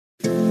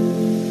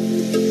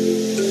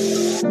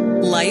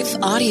Life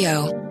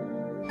Audio.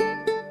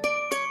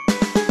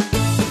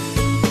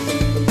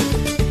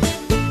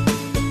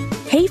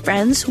 Hey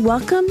friends,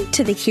 welcome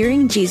to the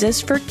Hearing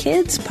Jesus for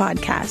Kids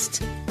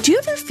podcast. Do you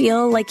ever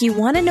feel like you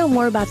want to know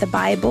more about the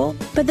Bible,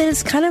 but then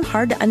it's kind of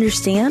hard to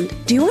understand?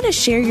 Do you want to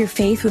share your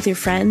faith with your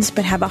friends,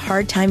 but have a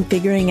hard time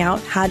figuring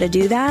out how to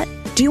do that?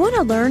 Do you want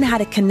to learn how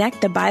to connect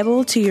the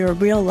Bible to your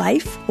real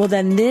life? Well,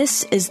 then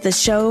this is the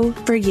show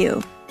for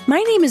you. My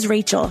name is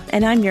Rachel,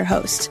 and I'm your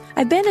host.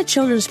 I've been a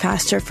children's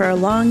pastor for a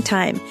long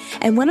time,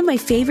 and one of my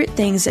favorite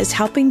things is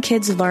helping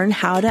kids learn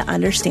how to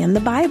understand the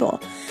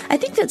Bible. I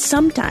think that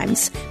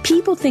sometimes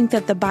people think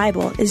that the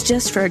Bible is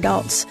just for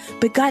adults,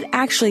 but God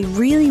actually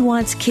really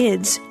wants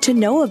kids to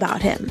know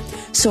about Him.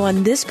 So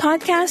on this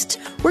podcast,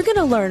 we're going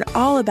to learn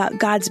all about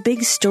God's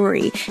big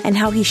story and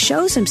how He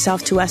shows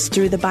Himself to us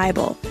through the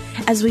Bible.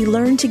 As we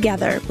learn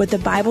together what the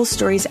Bible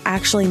stories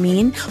actually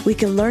mean, we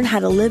can learn how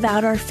to live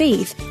out our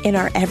faith in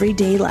our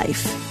everyday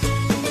life.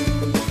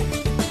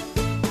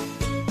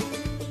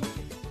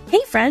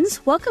 Hey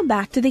friends, welcome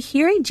back to the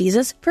Hearing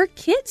Jesus for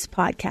Kids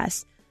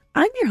podcast.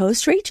 I'm your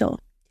host, Rachel.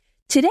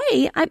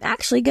 Today, I'm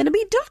actually going to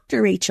be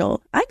Dr.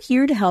 Rachel. I'm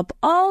here to help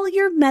all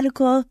your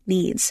medical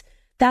needs.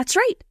 That's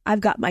right. I've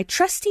got my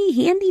trusty,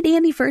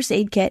 handy-dandy first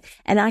aid kit,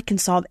 and I can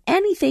solve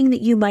anything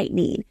that you might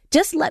need.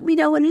 Just let me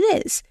know what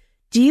it is.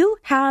 Do you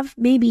have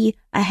maybe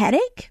a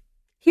headache?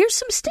 Here's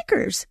some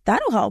stickers.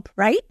 That'll help,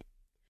 right?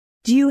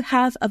 Do you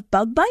have a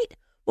bug bite?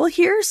 Well,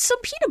 here's some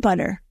peanut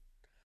butter.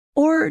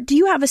 Or do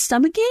you have a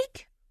stomach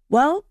ache?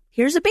 Well,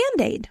 here's a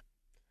Band-Aid.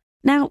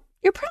 Now,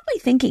 you're probably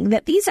thinking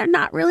that these are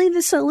not really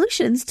the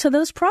solutions to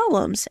those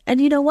problems.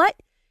 And you know what?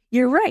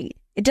 You're right.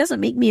 It doesn't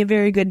make me a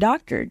very good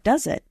doctor,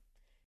 does it?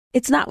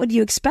 It's not what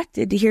you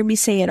expected to hear me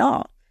say at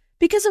all.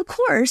 Because of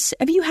course,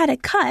 if you had a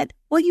cut,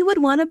 well, you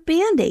would want a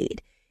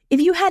Band-Aid. If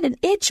you had an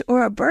itch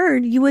or a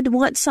burn, you would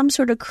want some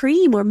sort of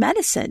cream or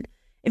medicine.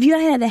 If you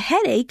had a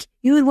headache,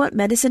 you would want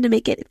medicine to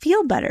make it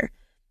feel better.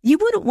 You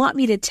wouldn't want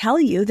me to tell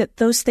you that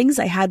those things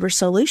I had were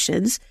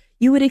solutions.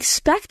 You would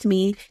expect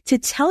me to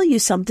tell you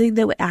something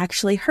that would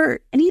actually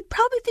hurt. And you'd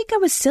probably think I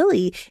was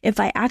silly if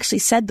I actually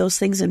said those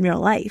things in real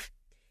life.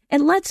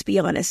 And let's be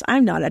honest,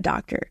 I'm not a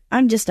doctor.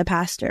 I'm just a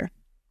pastor.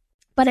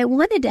 But I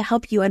wanted to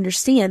help you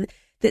understand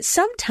that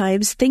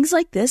sometimes things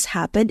like this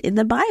happen in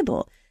the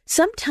Bible.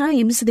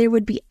 Sometimes there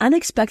would be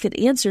unexpected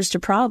answers to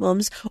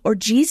problems, or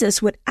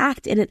Jesus would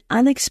act in an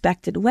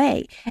unexpected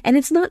way. And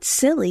it's not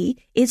silly,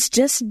 it's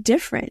just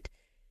different.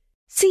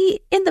 See,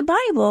 in the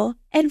Bible,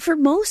 and for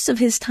most of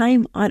His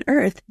time on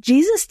earth,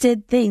 Jesus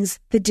did things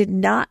that did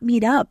not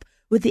meet up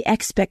with the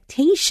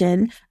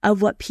expectation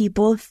of what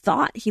people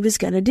thought He was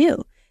going to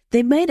do.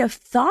 They might have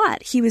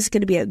thought He was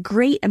going to be a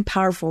great and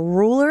powerful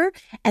ruler,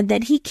 and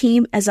then He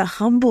came as a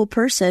humble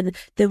person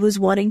that was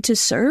wanting to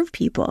serve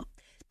people.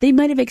 They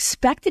might have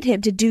expected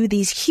Him to do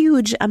these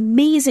huge,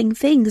 amazing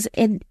things,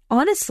 and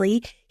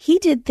honestly, He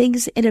did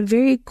things in a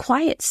very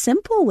quiet,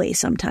 simple way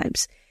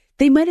sometimes.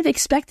 They might have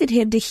expected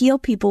Him to heal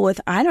people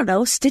with,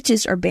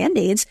 stitches or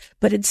Band-Aids,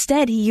 but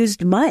instead He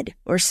used mud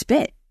or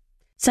spit.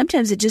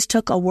 Sometimes it just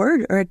took a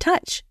word or a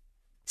touch.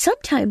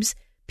 Sometimes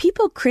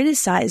people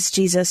criticized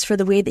Jesus for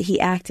the way that He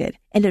acted.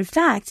 And in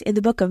fact, in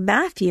the book of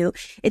Matthew,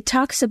 it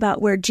talks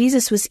about where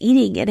Jesus was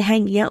eating and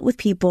hanging out with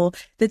people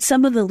that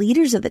some of the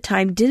leaders at the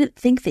time didn't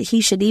think that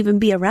He should even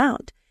be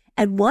around.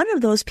 And one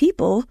of those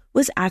people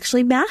was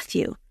actually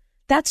Matthew.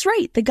 That's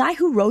right, the guy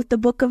who wrote the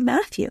book of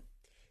Matthew.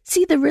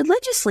 See, the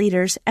religious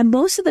leaders and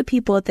most of the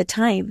people at the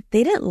time,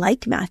 they didn't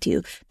like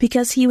Matthew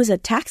because he was a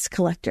tax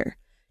collector.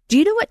 Do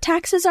you know what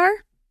taxes are?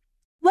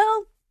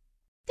 Well,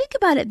 think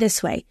about it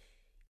this way.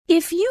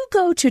 If you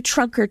go to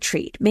trunk or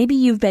treat, maybe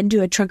you've been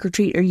to a trunk or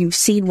treat or you've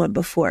seen one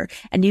before,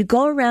 and you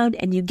go around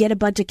and you get a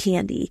bunch of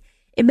candy.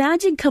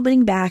 Imagine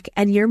coming back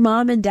and your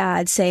mom and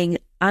dad saying,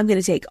 I'm going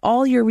to take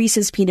all your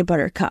Reese's peanut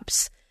butter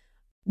cups.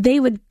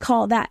 They would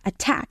call that a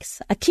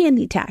tax, a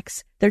candy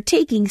tax. They're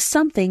taking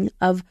something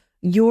of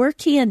your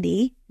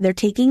candy, they're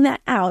taking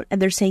that out,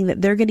 and they're saying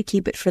that they're going to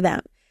keep it for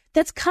them.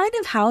 That's kind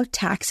of how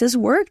taxes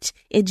worked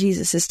in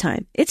Jesus'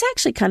 time. It's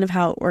actually kind of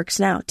how it works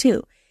now,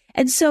 too.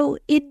 And so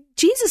in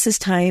Jesus'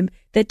 time,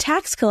 the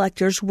tax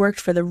collectors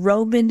worked for the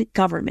Roman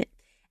government,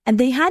 and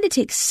they had to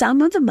take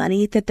some of the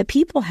money that the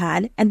people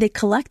had, and they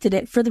collected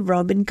it for the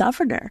Roman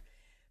governor.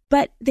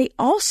 But they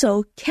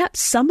also kept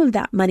some of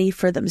that money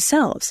for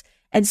themselves,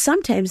 and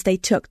sometimes they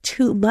took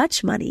too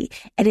much money,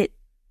 and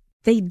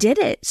they did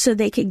it so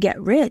they could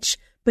get rich,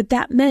 but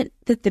that meant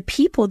that the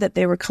people that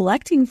they were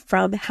collecting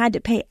from had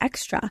to pay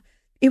extra.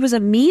 It was a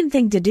mean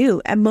thing to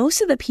do, and most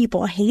of the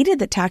people hated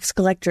the tax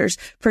collectors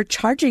for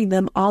charging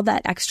them all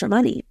that extra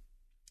money.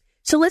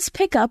 So let's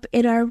pick up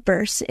in our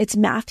verse. It's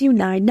Matthew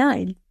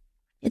 9:9.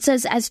 It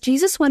says, as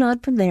Jesus went on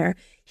from there,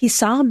 He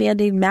saw a man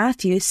named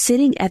Matthew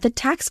sitting at the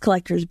tax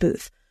collector's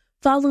booth.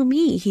 Follow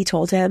me, He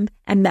told him,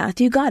 and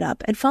Matthew got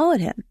up and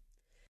followed Him.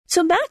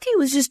 So Matthew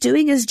was just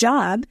doing his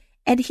job,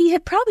 and he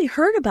had probably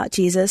heard about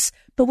Jesus,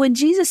 but when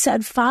Jesus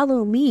said,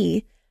 follow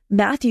me,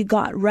 Matthew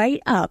got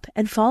right up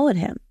and followed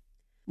Him.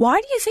 Why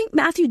do you think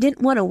Matthew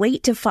didn't want to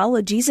wait to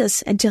follow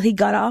Jesus until he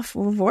got off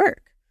of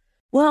work?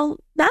 Well,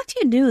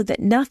 Matthew knew that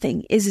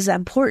nothing is as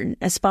important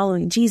as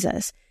following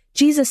Jesus.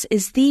 Jesus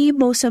is the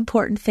most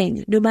important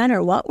thing, no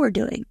matter what we're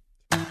doing.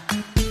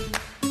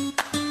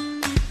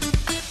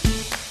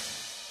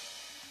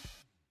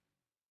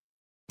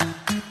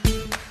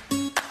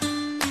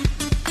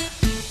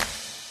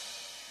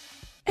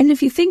 And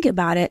if you think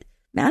about it,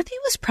 Matthew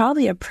was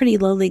probably a pretty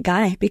lonely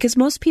guy because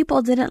most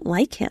people didn't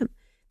like him.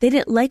 They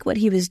didn't like what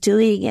he was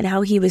doing and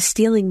how he was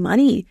stealing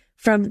money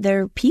from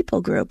their people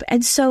group.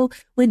 And so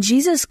when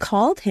Jesus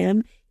called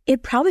him,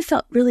 it probably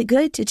felt really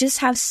good to just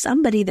have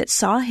somebody that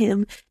saw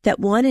him that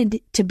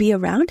wanted to be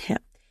around him.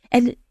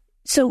 And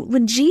so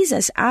when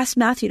Jesus asked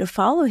Matthew to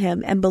follow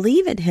him and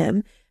believe in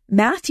him,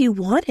 Matthew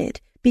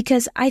wanted,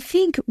 because I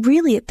think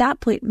really at that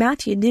point,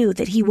 Matthew knew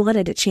that he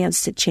wanted a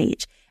chance to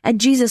change.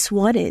 And Jesus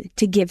wanted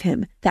to give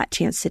him that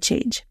chance to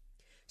change.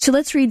 So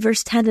let's read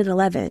verse 10 and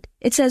 11.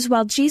 It says,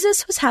 while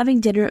Jesus was having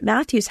dinner at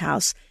Matthew's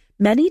house,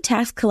 many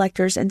tax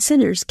collectors and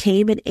sinners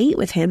came and ate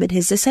with him and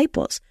his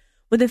disciples.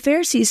 When the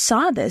Pharisees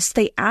saw this,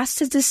 they asked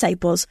his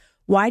disciples,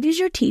 why does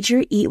your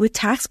teacher eat with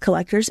tax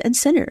collectors and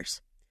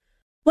sinners?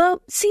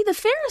 Well, see, the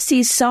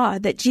Pharisees saw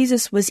that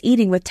Jesus was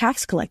eating with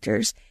tax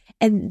collectors,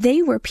 and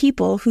they were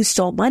people who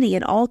stole money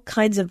and all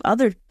kinds of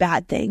other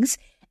bad things.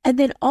 And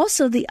then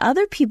also the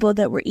other people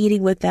that were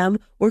eating with them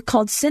were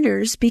called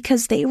sinners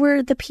because they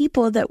were the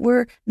people that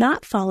were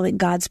not following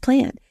God's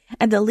plan.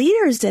 And the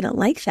leaders didn't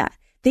like that.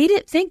 They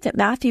didn't think that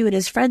Matthew and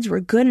his friends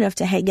were good enough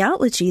to hang out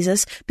with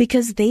Jesus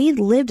because they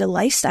lived a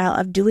lifestyle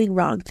of doing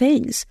wrong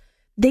things.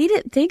 They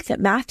didn't think that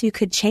Matthew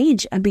could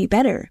change and be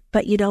better.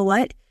 But you know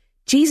what?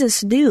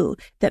 Jesus knew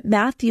that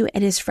Matthew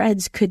and his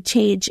friends could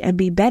change and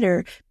be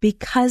better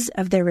because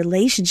of their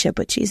relationship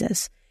with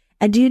Jesus.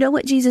 And do you know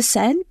what Jesus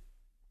said?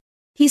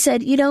 He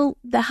said,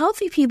 the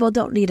healthy people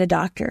don't need a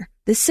doctor.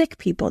 The sick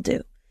people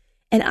do.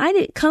 And I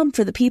didn't come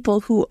for the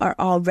people who are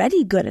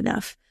already good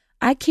enough.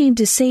 I came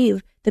to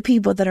save the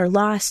people that are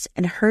lost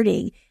and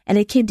hurting, and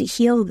I came to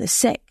heal the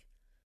sick.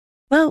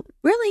 Well,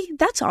 really,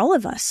 that's all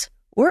of us.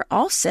 We're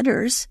all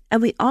sinners,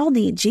 and we all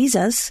need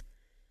Jesus.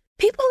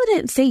 People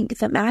didn't think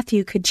that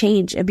Matthew could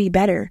change and be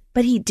better,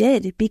 but he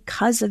did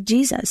because of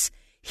Jesus.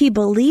 He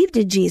believed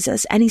in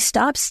Jesus, and he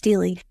stopped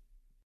stealing.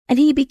 And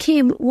he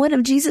became one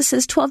of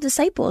Jesus's 12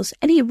 disciples,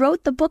 and he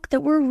wrote the book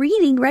that we're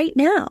reading right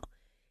now.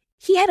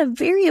 He had a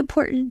very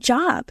important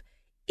job.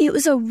 It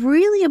was a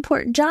really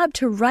important job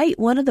to write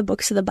one of the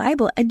books of the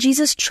Bible, and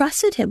Jesus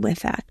trusted him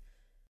with that,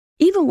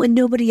 even when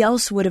nobody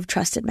else would have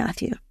trusted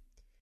Matthew.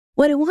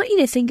 What I want you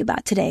to think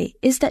about today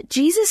is that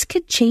Jesus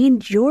could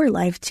change your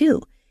life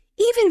too.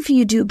 Even if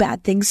you do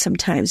bad things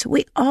sometimes,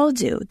 we all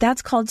do.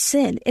 That's called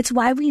sin. It's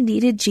why we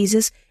needed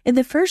Jesus in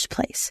the first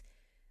place.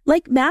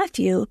 Like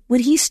Matthew, when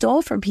he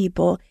stole from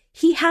people,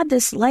 he had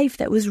this life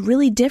that was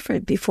really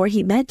different before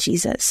he met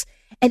Jesus.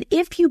 And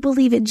if you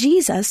believe in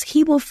Jesus,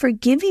 he will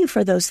forgive you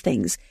for those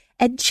things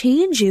and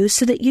change you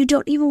so that you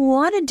don't even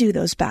want to do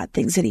those bad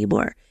things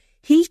anymore.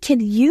 He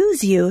can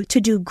use you to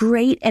do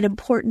great and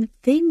important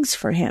things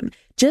for him,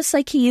 just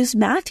like he used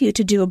Matthew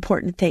to do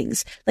important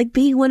things, like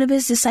being one of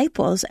his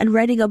disciples and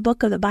writing a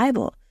book of the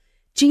Bible.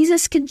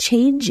 Jesus can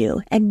change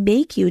you and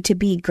make you to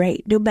be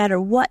great, no matter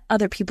what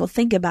other people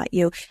think about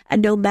you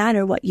and no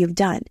matter what you've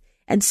done.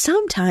 And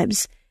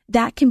sometimes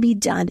that can be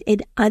done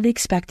in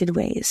unexpected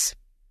ways.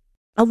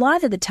 A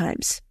lot of the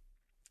times,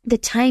 the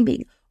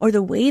timing or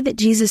the way that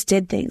Jesus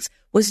did things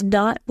was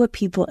not what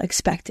people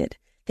expected.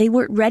 They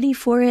weren't ready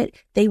for it.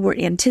 They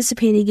weren't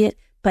anticipating it,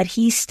 but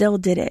he still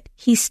did it.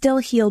 He still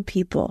healed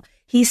people.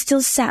 He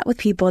still sat with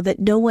people that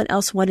no one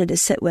else wanted to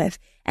sit with,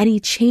 and he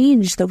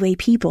changed the way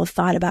people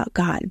thought about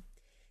God.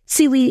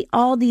 See, we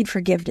all need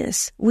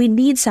forgiveness. We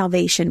need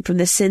salvation from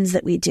the sins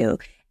that we do.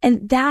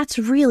 And that's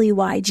really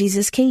why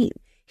Jesus came.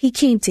 He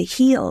came to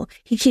heal.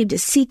 He came to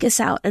seek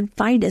us out and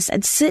find us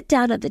and sit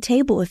down at the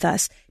table with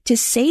us to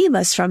save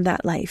us from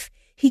that life.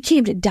 He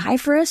came to die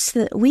for us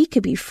so that we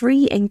could be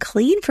free and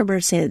clean from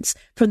our sins,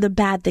 from the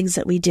bad things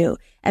that we do.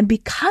 And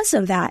because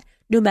of that,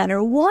 no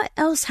matter what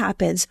else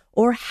happens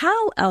or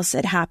how else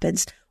it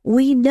happens,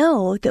 we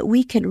know that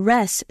we can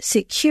rest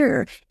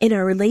secure in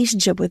our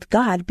relationship with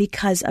God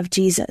because of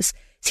Jesus.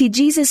 See,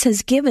 Jesus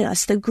has given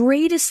us the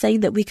greatest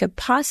thing that we could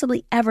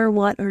possibly ever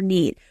want or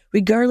need,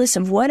 regardless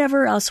of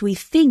whatever else we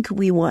think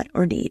we want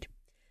or need.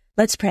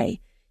 Let's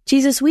pray.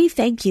 Jesus, we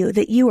thank you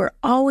that you are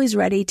always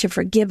ready to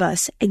forgive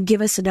us and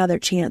give us another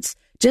chance,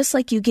 just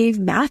like you gave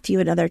Matthew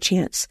another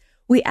chance.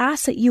 We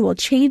ask that you will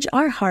change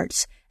our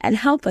hearts and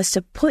help us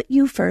to put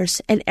you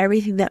first in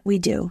everything that we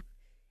do.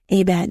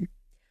 Amen.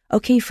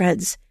 Okay,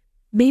 friends,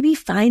 maybe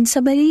find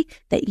somebody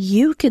that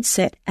you could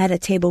sit at a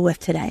table with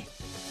today.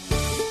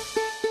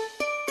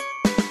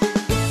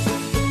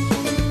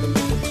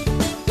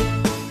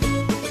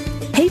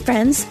 Hey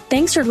friends,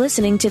 thanks for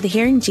listening to the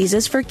Hearing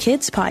Jesus for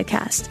Kids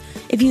podcast.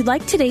 If you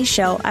liked today's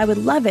show, I would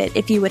love it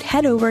if you would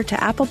head over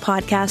to Apple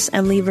Podcasts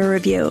and leave a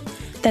review.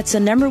 That's the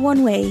number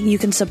one way you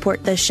can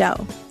support this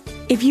show.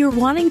 If you're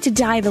wanting to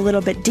dive a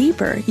little bit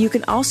deeper, you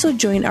can also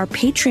join our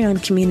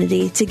Patreon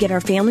community to get our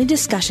family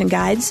discussion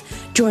guides,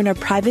 join our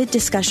private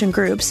discussion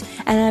groups,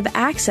 and have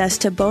access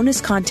to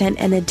bonus content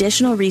and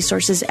additional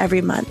resources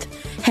every month.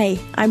 Hey,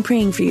 I'm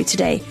praying for you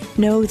today.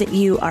 Know that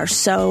you are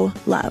so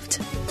loved.